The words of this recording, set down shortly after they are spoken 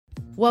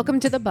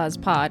Welcome to the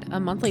BuzzPod, a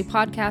monthly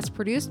podcast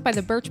produced by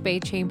the Birch Bay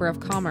Chamber of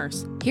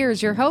Commerce.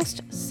 Here's your host,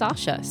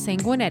 Sasha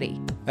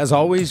Sanguinetti. As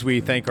always,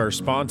 we thank our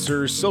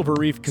sponsors, Silver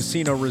Reef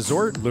Casino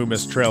Resort,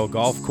 Loomis Trail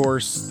Golf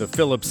Course, the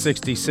Phillips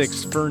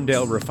 66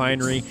 Ferndale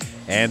Refinery,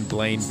 and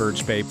Blaine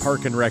Birch Bay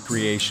Park and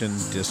Recreation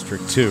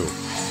District 2.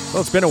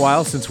 Well, it's been a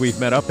while since we've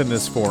met up in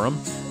this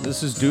forum.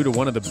 This is due to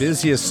one of the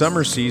busiest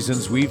summer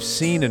seasons we've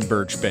seen in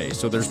Birch Bay,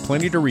 so there's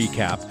plenty to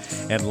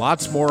recap and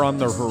lots more on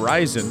the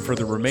horizon for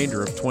the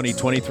remainder of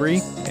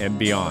 2023 and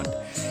beyond.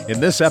 In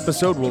this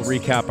episode, we'll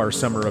recap our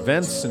summer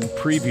events and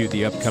preview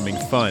the upcoming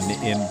fun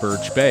in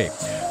Birch Bay.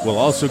 We'll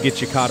also get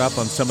you caught up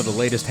on some of the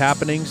latest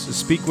happenings,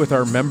 speak with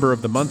our member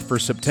of the month for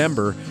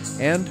September,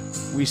 and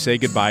we say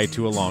goodbye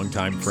to a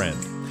longtime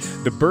friend.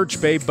 The Birch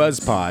Bay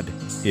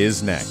BuzzPod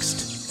is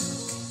next.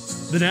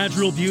 The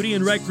natural beauty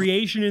and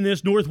recreation in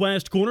this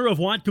northwest corner of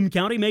Whatcom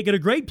County make it a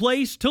great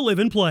place to live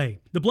and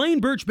play. The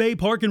Blaine Birch Bay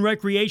Park and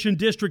Recreation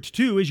District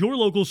 2 is your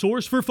local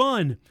source for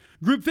fun.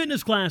 Group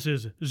fitness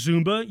classes,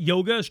 Zumba,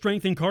 yoga,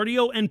 strength and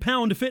cardio, and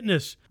pound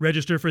fitness.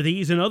 Register for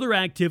these and other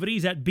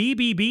activities at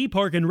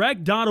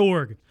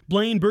bbbparkandrec.org.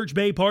 Blaine Birch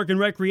Bay Park and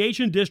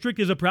Recreation District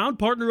is a proud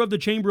partner of the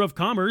Chamber of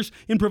Commerce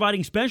in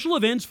providing special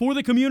events for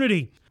the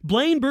community.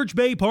 Blaine Birch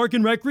Bay Park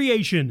and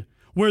Recreation,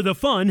 where the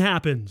fun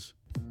happens.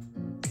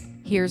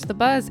 Here's the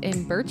buzz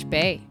in Birch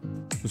Bay.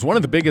 It was one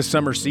of the biggest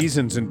summer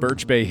seasons in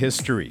Birch Bay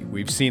history.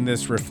 We've seen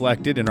this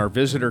reflected in our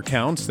visitor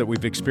counts that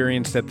we've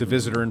experienced at the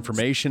Visitor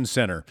Information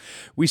Center.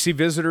 We see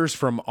visitors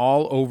from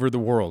all over the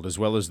world, as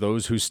well as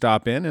those who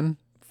stop in and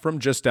from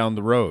just down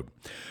the road.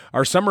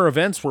 Our summer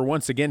events were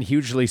once again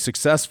hugely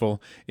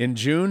successful. In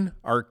June,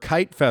 our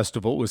Kite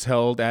Festival was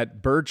held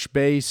at Birch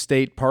Bay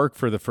State Park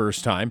for the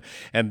first time,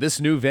 and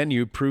this new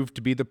venue proved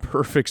to be the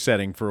perfect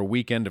setting for a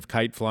weekend of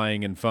kite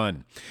flying and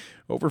fun.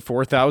 Over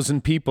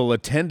 4,000 people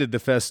attended the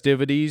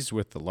festivities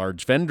with the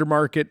large vendor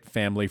market,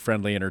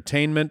 family-friendly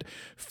entertainment,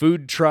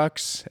 food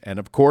trucks, and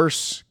of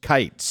course,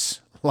 kites.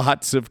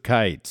 Lots of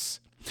kites.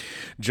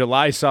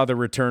 July saw the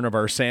return of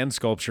our sand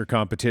sculpture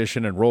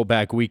competition and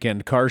rollback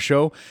weekend car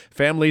show.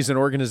 Families and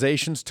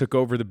organizations took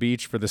over the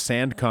beach for the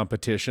sand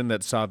competition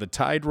that saw the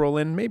tide roll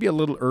in maybe a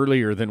little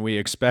earlier than we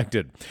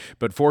expected.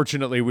 But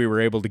fortunately, we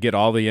were able to get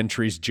all the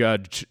entries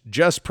judged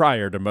just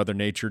prior to Mother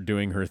Nature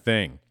doing her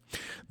thing.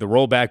 The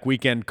Rollback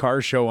Weekend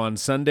Car Show on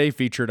Sunday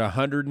featured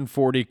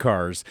 140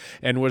 cars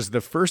and was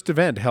the first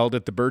event held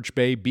at the Birch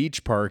Bay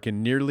Beach Park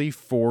in nearly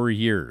 4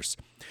 years.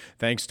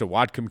 Thanks to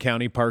Whatcom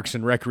County Parks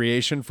and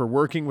Recreation for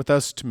working with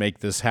us to make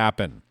this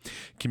happen.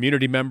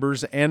 Community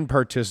members and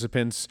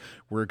participants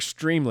were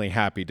extremely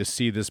happy to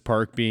see this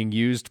park being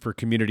used for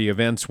community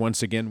events.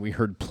 Once again, we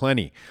heard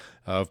plenty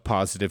of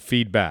positive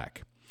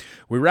feedback.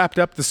 We wrapped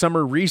up the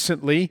summer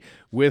recently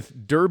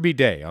with Derby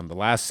Day on the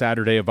last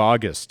Saturday of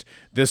August.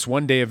 This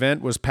one-day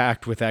event was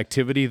packed with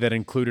activity that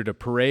included a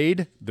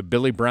parade, the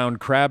Billy Brown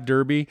Crab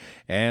Derby,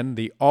 and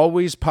the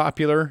always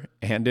popular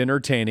and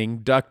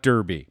entertaining Duck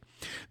Derby.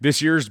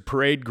 This year's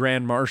parade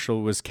grand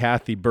marshal was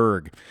Kathy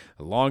Berg,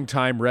 a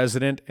longtime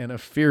resident and a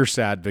fierce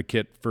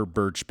advocate for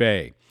Birch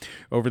Bay.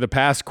 Over the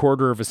past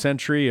quarter of a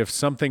century, if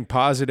something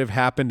positive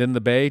happened in the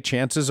Bay,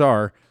 chances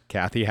are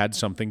Kathy had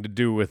something to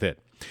do with it.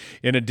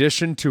 In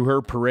addition to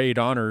her parade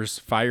honors,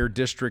 Fire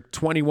District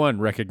 21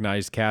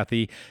 recognized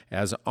Kathy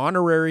as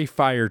honorary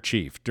fire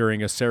chief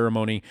during a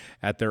ceremony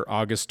at their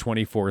August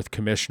 24th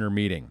commissioner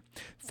meeting.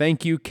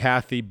 Thank you,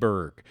 Kathy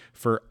Berg,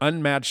 for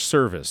unmatched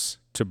service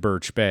to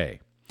Birch Bay.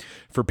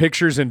 For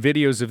pictures and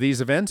videos of these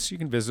events, you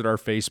can visit our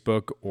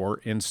Facebook or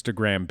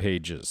Instagram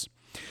pages.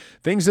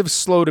 Things have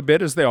slowed a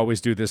bit, as they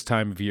always do this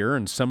time of year,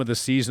 and some of the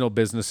seasonal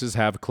businesses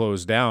have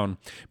closed down,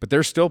 but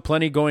there's still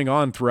plenty going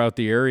on throughout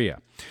the area.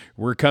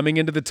 We're coming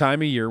into the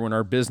time of year when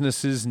our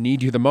businesses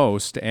need you the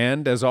most,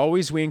 and as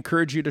always, we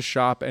encourage you to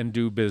shop and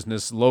do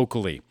business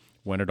locally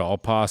when at all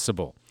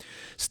possible.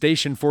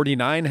 Station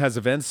 49 has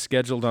events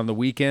scheduled on the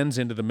weekends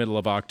into the middle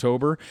of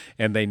October,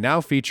 and they now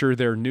feature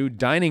their new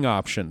dining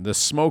option, the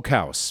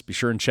Smokehouse. Be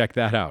sure and check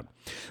that out.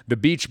 The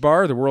Beach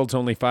Bar, the world's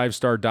only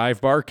 5-star dive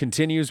bar,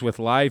 continues with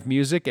live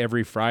music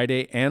every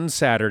Friday and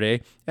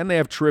Saturday, and they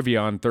have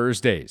trivia on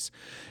Thursdays.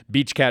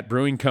 Beach Cat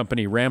Brewing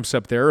Company ramps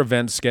up their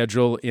event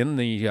schedule in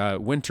the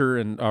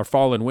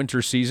fall and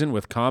winter season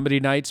with comedy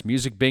nights,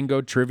 music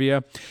bingo,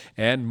 trivia,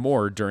 and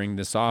more during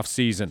this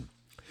off-season.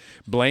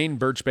 Blaine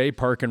Birch Bay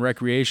Park and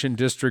Recreation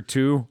District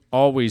 2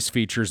 always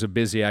features a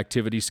busy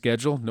activity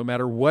schedule, no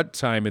matter what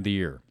time of the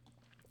year.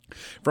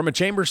 From a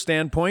chamber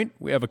standpoint,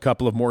 we have a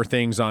couple of more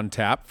things on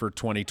tap for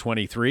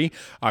 2023.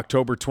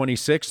 October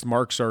 26th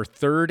marks our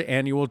third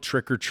annual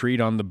Trick or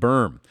Treat on the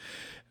Berm.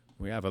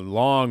 We have a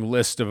long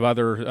list of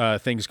other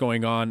things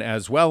going on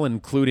as well,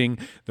 including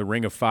the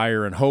Ring of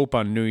Fire and Hope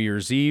on New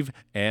Year's Eve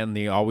and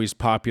the always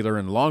popular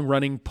and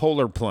long-running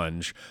Polar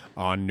Plunge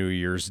on New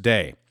Year's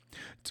Day.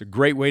 It's a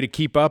great way to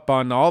keep up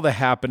on all the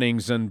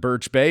happenings in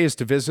Birch Bay is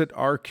to visit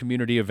our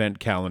community event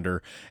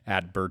calendar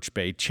at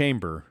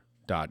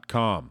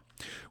birchbaychamber.com.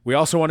 We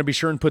also want to be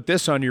sure and put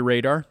this on your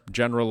radar.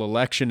 General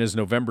election is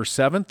November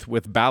 7th,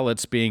 with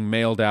ballots being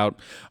mailed out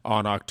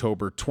on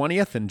October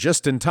 20th. And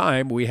just in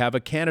time, we have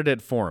a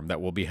candidate forum that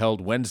will be held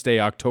Wednesday,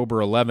 October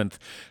 11th,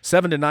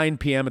 7 to 9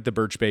 p.m. at the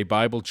Birch Bay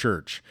Bible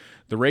Church.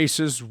 The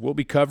races we'll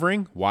be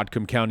covering: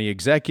 Whatcom County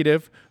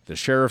Executive, the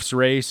Sheriff's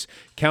Race,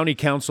 County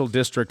Council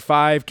District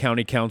 5,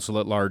 County Council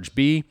at Large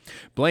B,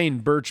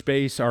 Blaine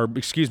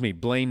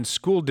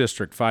School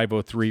District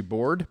 503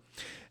 Board.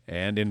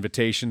 And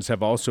invitations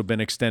have also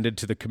been extended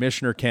to the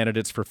commissioner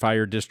candidates for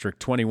Fire District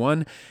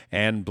 21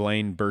 and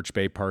Blaine Birch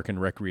Bay Park and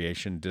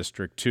Recreation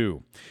District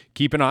 2.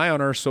 Keep an eye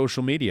on our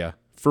social media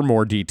for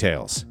more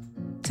details.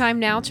 Time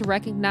now to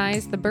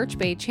recognize the Birch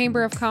Bay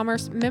Chamber of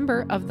Commerce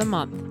Member of the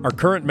Month. Our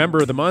current Member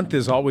of the Month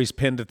is always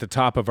pinned at the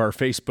top of our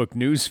Facebook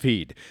news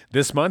feed.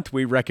 This month,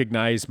 we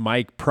recognize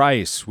Mike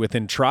Price with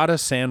Entrada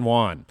San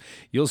Juan.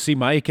 You'll see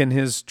Mike and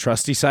his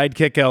trusty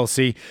sidekick,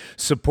 Elsie,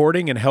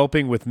 supporting and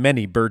helping with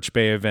many Birch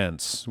Bay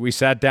events. We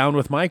sat down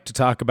with Mike to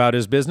talk about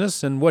his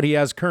business and what he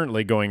has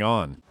currently going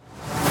on.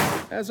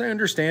 As I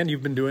understand,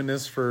 you've been doing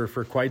this for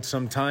quite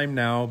some time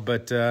now,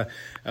 but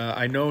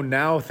I know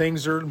now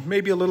things are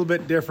maybe a little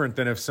bit different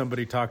than if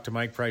somebody talked to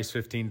Mike Price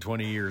 15,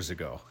 20 years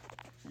ago.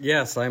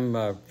 Yes,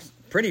 I'm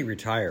pretty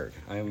retired.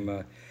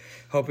 I'm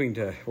hoping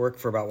to work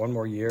for about one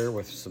more year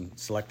with some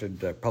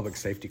selected public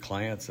safety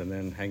clients and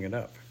then hang it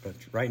up. But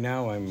right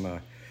now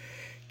I'm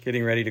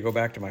getting ready to go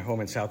back to my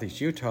home in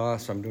southeast Utah,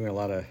 so I'm doing a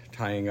lot of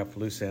tying up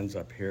loose ends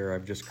up here.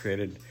 I've just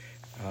created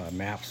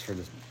maps for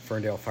the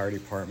Ferndale Fire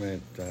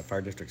Department,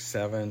 Fire District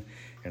 7,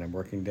 and I'm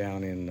working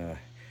down in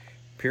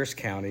Pierce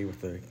County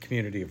with the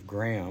community of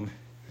Graham,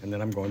 and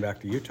then I'm going back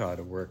to Utah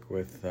to work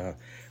with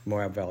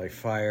Moab Valley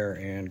Fire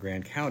and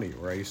Grand County,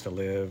 where I used to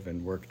live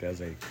and worked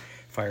as a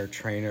fire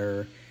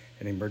trainer,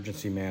 an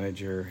emergency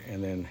manager,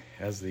 and then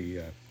as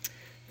the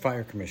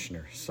fire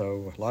commissioner.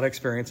 So a lot of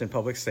experience in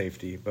public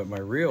safety, but my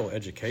real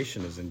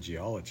education is in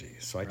geology.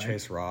 So I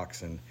chase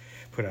rocks and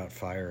put out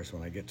fires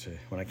when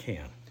I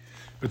can.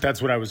 But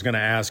that's what I was going to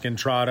ask.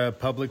 Entrada,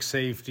 public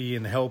safety,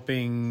 and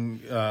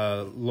helping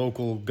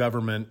local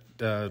government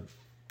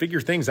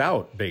figure things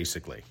out,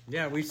 basically.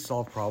 Yeah, we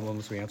solve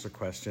problems. We answer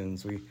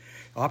questions. We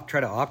try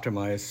to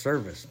optimize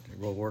service.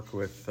 We'll work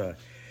with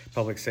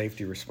public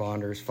safety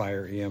responders,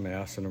 fire,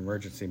 EMS, and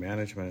emergency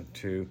management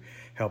to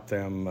help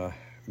them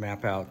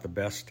map out the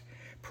best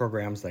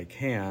programs they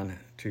can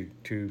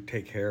to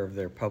take care of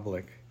their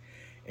public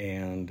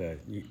and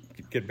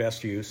get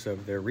best use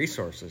of their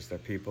resources, their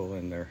people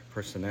and their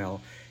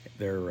personnel,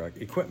 their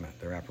equipment,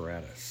 their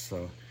apparatus.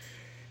 So,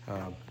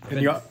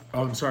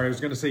 I'm sorry, I was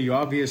going to say, you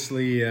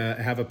obviously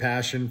have a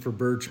passion for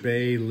Birch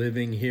Bay,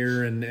 living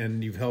here,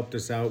 and you've helped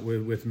us out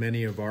with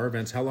many of our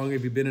events. How long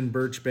have you been in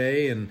Birch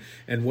Bay, and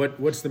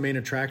what's the main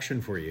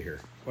attraction for you here?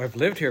 Well, I've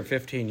lived here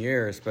 15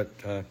 years, but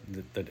the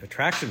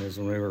attraction was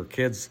when we were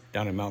kids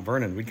down in Mount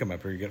Vernon. We'd come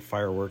up here to get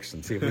fireworks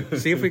and see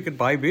if we could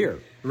buy beer.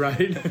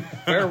 Right.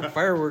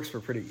 Fireworks were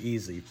pretty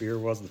easy. Beer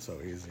wasn't so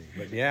easy.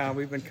 But yeah,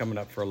 we've been coming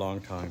up for a long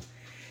time.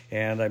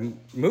 And I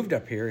moved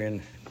up here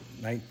in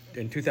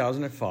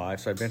 2005,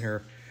 so I've been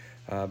here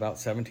about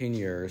 17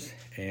 years.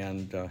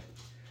 And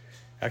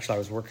actually, I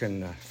was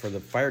working for the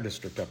fire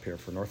district up here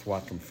for North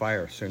Whatcom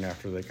Fire soon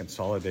after they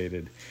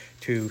consolidated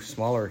two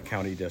smaller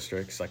county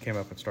districts. I came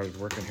up and started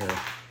working here,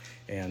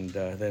 and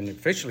then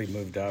officially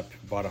moved up,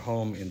 bought a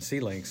home in Sea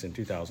Links in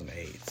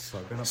 2008.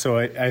 So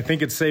I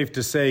think it's safe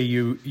to say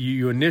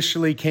you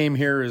initially came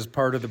here as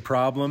part of the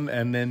problem,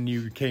 and then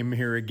you came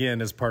here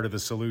again as part of the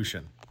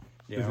solution.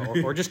 Yeah,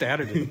 or just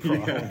added to the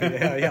problem.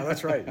 Yeah,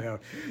 that's right. Yeah,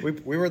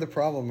 we were the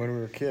problem when we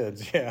were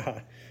kids.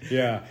 Yeah.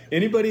 Yeah.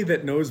 Anybody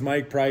that knows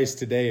Mike Price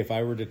today, if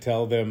I were to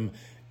tell them,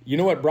 you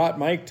know what brought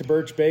Mike to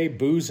Birch Bay?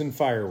 Booze and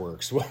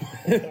fireworks. What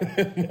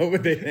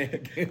would they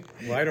think?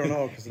 Well, I don't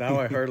know, because now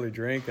I hardly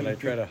drink and I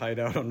try to hide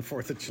out on the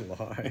 4th of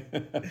July.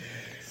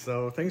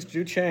 So things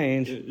do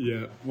change.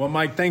 Yeah. Well,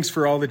 Mike, thanks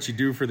for all that you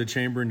do for the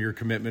Chamber and your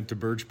commitment to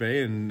Birch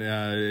Bay. And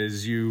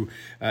as you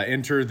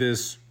enter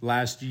this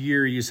last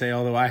year, you say,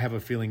 although I have a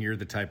feeling you're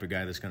the type of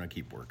guy that's going to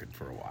keep working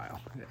for a while.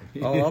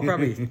 Oh, I'll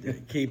probably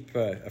keep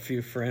a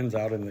few friends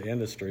out in the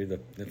industry,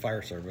 the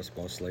fire service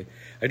mostly.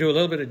 I do a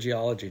little bit of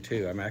geology,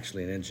 too. I'm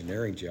actually an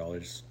engineering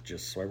geologist,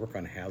 so I work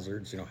on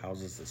hazards,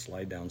 houses that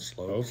slide down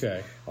slopes,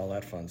 all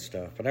that fun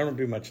stuff. But I don't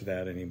do much of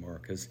that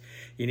anymore, because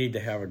you need to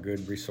have a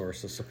good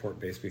resource, a support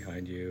base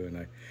behind you.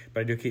 But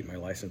I do keep my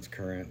license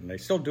current, and I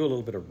still do a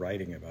little bit of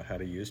writing about how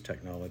to use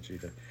technology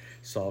to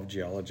solve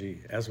geology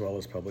as well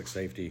as public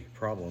safety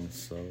problems.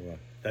 So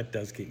that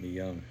does keep me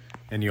young.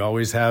 And you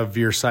always have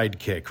your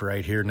sidekick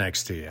right here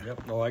next to you.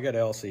 Yep. Oh, I got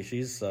Elsie.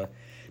 She's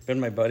been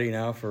my buddy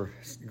now for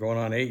going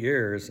on 8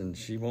 years, and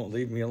she won't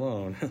leave me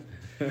alone.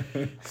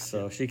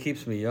 So she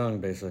keeps me young,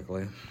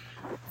 basically.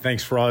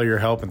 Thanks for all your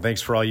help, and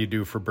thanks for all you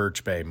do for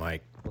Birch Bay,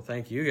 Mike. Well,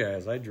 thank you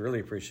guys. I really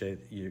appreciate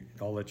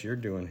all that you're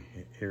doing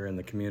here in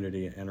the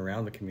community and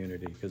around the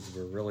community, because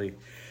we're really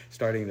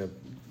starting to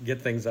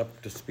get things up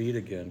to speed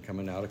again,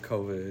 coming out of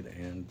COVID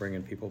and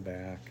bringing people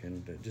back,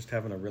 and just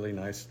having a really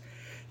nice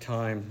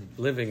time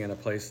living in a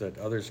place that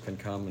others can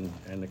come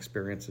and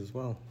experience as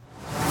well.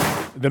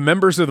 The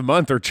members of the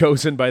month are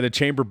chosen by the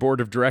Chamber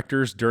Board of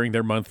Directors during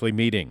their monthly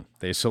meeting.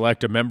 They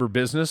select a member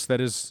business that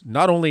is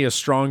not only a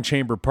strong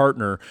Chamber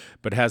partner,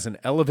 but has an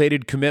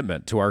elevated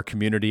commitment to our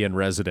community and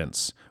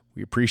residents.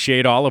 We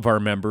appreciate all of our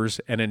members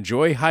and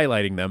enjoy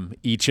highlighting them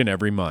each and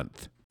every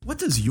month. What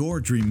does your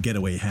dream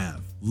getaway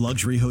have?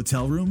 Luxury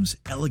hotel rooms,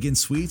 elegant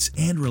suites,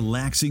 and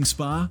relaxing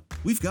spa?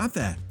 We've got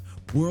that.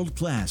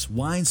 World-class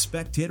Wine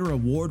Spectator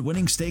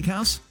Award-winning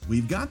steakhouse?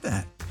 We've got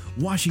that.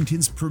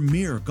 Washington's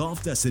premier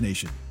golf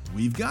destination?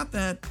 We've got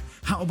that.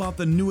 How about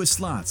the newest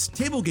slots,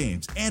 table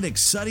games, and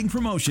exciting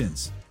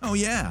promotions? Oh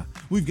yeah,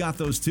 we've got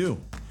those too.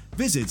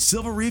 Visit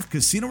Silver Reef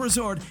Casino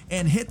Resort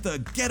and hit the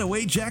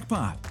getaway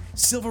jackpot.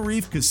 Silver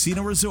Reef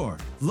Casino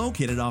Resort,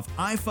 located off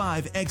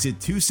I-5 exit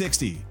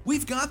 260.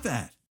 We've got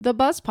that. The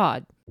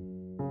BuzzPod.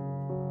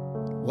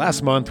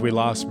 Last month, we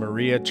lost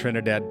Maria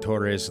Trinidad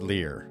Torres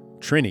Lear,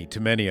 Trini to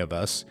many of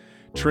us.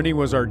 Trini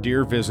was our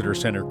Deer Visitor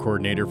Center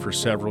coordinator for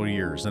several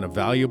years and a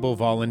valuable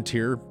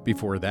volunteer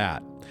before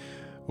that.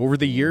 Over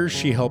the years,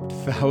 she helped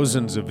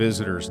thousands of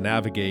visitors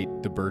navigate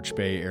the Birch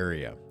Bay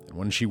area. And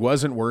when she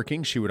wasn't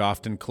working, she would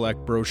often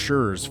collect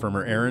brochures from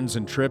her errands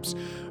and trips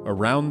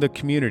around the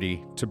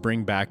community to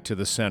bring back to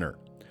the center,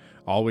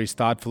 always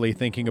thoughtfully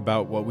thinking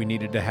about what we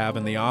needed to have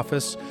in the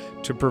office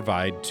to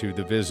provide to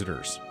the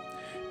visitors.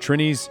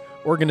 Trini's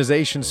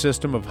organization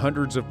system of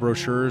hundreds of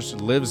brochures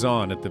lives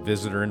on at the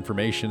Visitor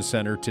Information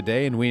Center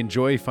today, and we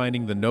enjoy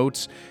finding the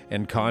notes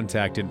and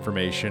contact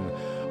information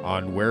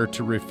on where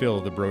to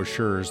refill the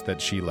brochures that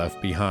she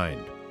left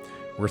behind.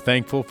 We're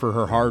thankful for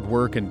her hard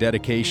work and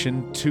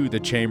dedication to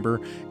the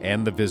Chamber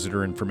and the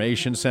Visitor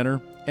Information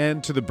Center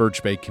and to the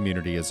Birch Bay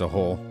community as a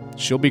whole.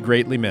 She'll be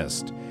greatly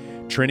missed.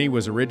 Trini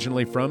was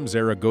originally from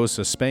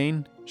Zaragoza,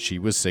 Spain. She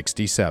was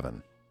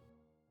 67.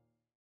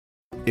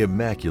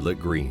 Immaculate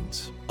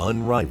greens,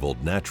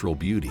 unrivaled natural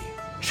beauty,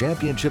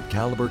 championship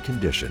caliber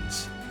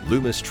conditions.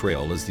 Loomis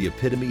Trail is the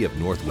epitome of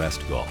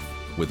Northwest golf.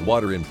 With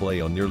water in play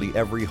on nearly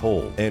every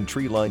hole and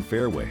tree-lined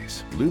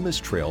fairways, Loomis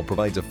Trail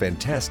provides a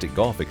fantastic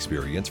golf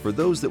experience for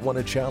those that want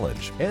a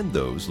challenge and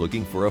those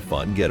looking for a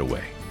fun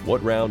getaway.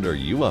 What round are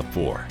you up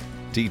for?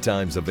 Tee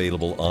times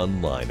available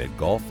online at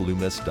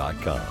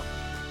golfloomis.com.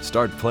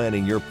 Start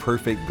planning your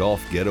perfect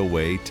golf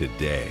getaway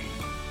today.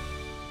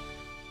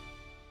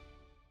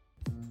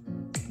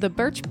 The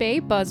Birch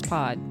Bay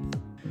BuzzPod.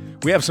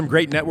 We have some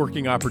great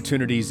networking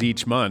opportunities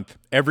each month.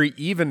 Every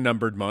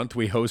even-numbered month,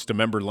 we host a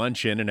member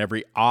luncheon, and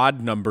every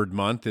odd-numbered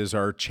month is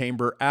our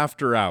Chamber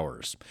After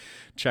Hours.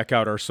 Check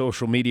out our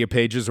social media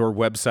pages or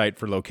website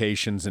for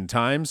locations and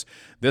times.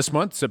 This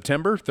month,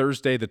 September,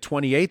 Thursday the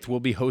 28th,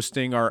 we'll be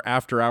hosting our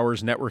After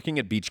Hours networking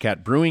at Beach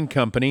Cat Brewing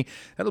Company.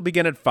 That'll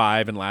begin at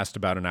 5 and last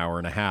about an hour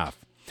and a half.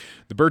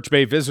 The Birch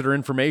Bay Visitor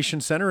Information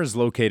Center is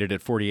located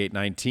at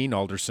 4819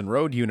 Alderson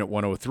Road, Unit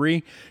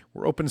 103.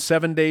 We're open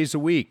 7 days a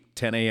week,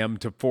 10 a.m.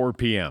 to 4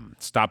 p.m.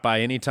 Stop by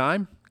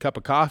anytime, cup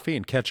of coffee,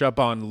 and catch up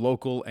on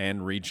local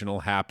and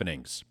regional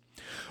happenings.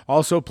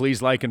 Also,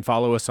 please like and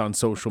follow us on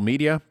social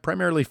media,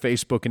 primarily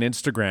Facebook and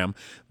Instagram.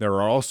 There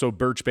are also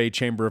Birch Bay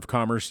Chamber of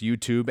Commerce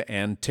YouTube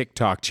and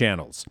TikTok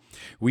channels.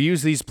 We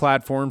use these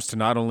platforms to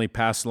not only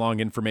pass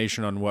along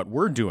information on what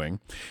we're doing,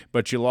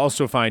 but you'll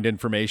also find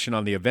information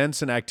on the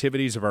events and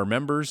activities of our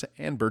members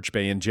and Birch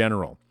Bay in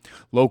general.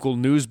 Local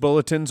news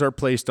bulletins are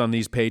placed on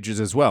these pages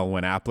as well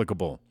when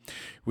applicable.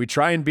 We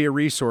try and be a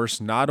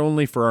resource not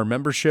only for our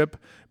membership,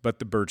 but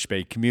the Birch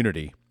Bay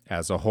community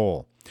as a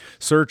whole.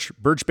 Search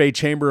Birch Bay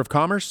Chamber of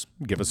Commerce,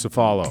 give us a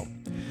follow.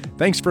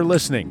 Thanks for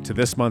listening to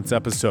this month's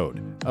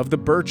episode of the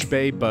Birch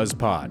Bay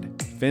BuzzPod.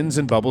 Fins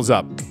and bubbles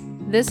up.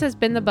 This has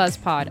been the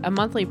BuzzPod, a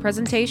monthly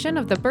presentation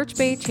of the Birch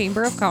Bay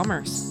Chamber of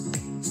Commerce.